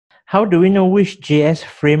how do we know which JS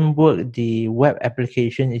framework the web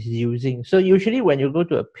application is using? So usually when you go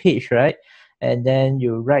to a page, right, and then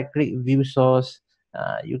you right click view source,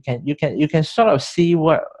 you can sort of see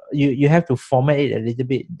what you have to format it a little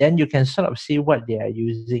bit. Then you can sort of see what they are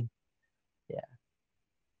using. Yeah.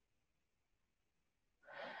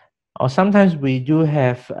 Or sometimes we do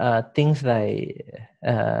have things like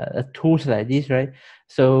tools like this, right?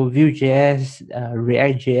 So Vue.js,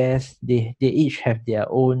 React.js, they each have their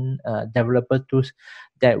own developer tools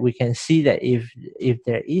that we can see that if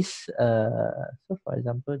there is, so for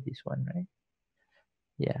example, this one, right?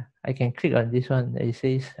 Yeah, I can click on this one. It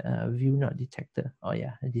says view not detected. Oh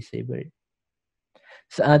yeah, I disable it.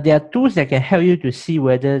 So there are tools that can help you to see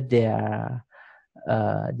whether they are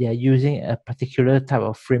using a particular type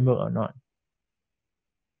of framework or not.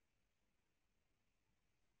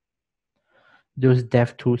 Those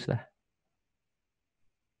dev tools lah.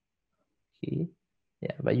 Okay.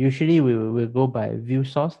 Yeah, but usually we will go by view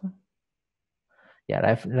source lah.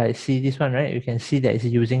 Yeah, like see this one, right? You can see that it's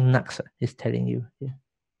using Nux. It's telling you. Yeah.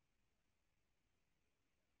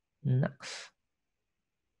 Nux.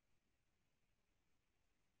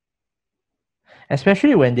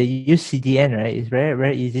 Especially when they use CDN, right? It's very,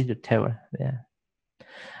 very easy to tell. Yeah.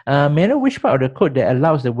 May I know which part of the code that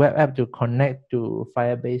allows the web app to connect to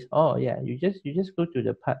Firebase? Oh yeah, you just go to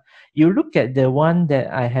the part. You look at the one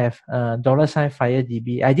that I have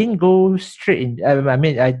 $FireDB. I didn't go straight in. I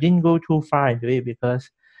mean, I didn't go too far into it because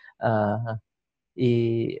uh,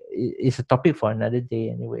 it's a topic for another day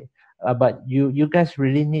anyway. But you guys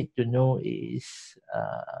really need to know is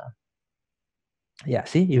yeah.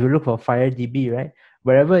 See, if you look for FireDB, right,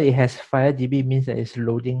 wherever it has FireDB means that it's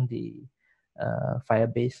loading the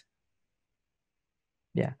Firebase.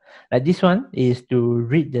 Yeah, like this one is to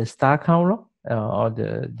read the star count or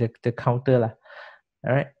the counter lah.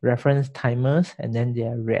 All right, reference timers and then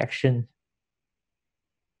their reaction.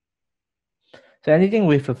 So anything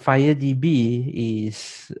with a FireDB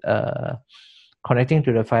is connecting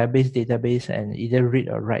to the Firebase database and either read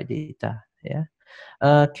or write data. Yeah.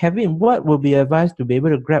 Kevin, what will be advised to be able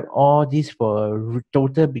to grab all these for a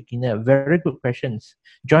total beginner? Very good questions.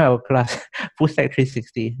 Join our class, Full Stack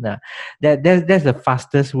 360. Nah, that's the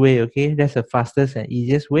fastest way. Okay, that's the fastest and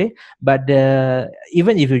easiest way. But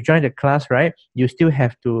even if you join the class, right, you still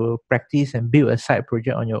have to practice and build a side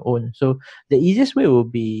project on your own. So the easiest way will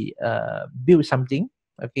be build something.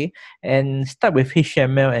 Okay, and start with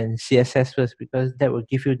HTML and CSS first because that will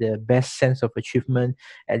give you the best sense of achievement.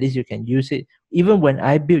 At least you can use it. Even when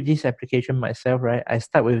I build this application myself, right, I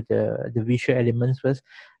start with the visual elements first.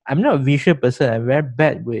 I'm not a visual person. I'm very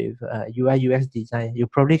bad with UI UX design. You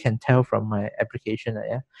probably can tell from my application.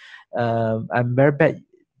 Yeah, I'm very bad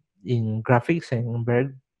in graphics and very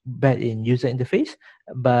bad in user interface,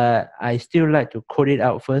 but I still like to code it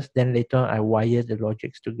out first. Then later on, I wire the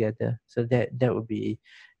logics together. So that would be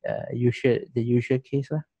the usual case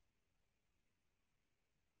lah.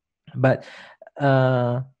 But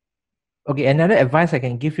okay, another advice I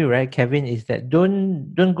can give you, right, Kevin, is that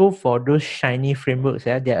don't go for those shiny frameworks.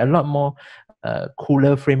 Yeah, there are a lot more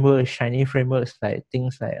cooler frameworks, shiny frameworks, like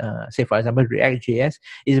things like say for example React.js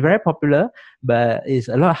is very popular, but it's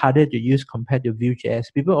a lot harder to use compared to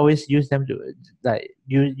Vue.js. People always use them to like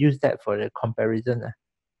use that for the comparison.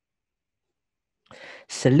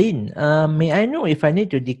 Celine, may I know if I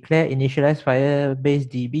need to declare initialize Firebase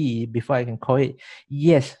DB before I can call it?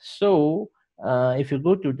 Yes. So if you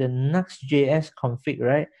go to the Nux.js config,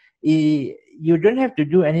 right, you don't have to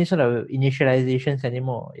do any sort of initializations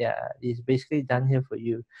anymore. Yeah, it's basically done here for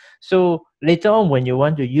you. So later on, when you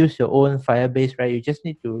want to use your own Firebase, right, you just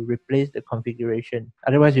need to replace the configuration.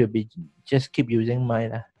 Otherwise, you'll be just keep using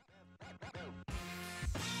mine.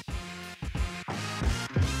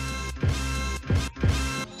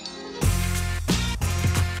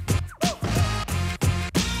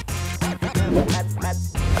 That's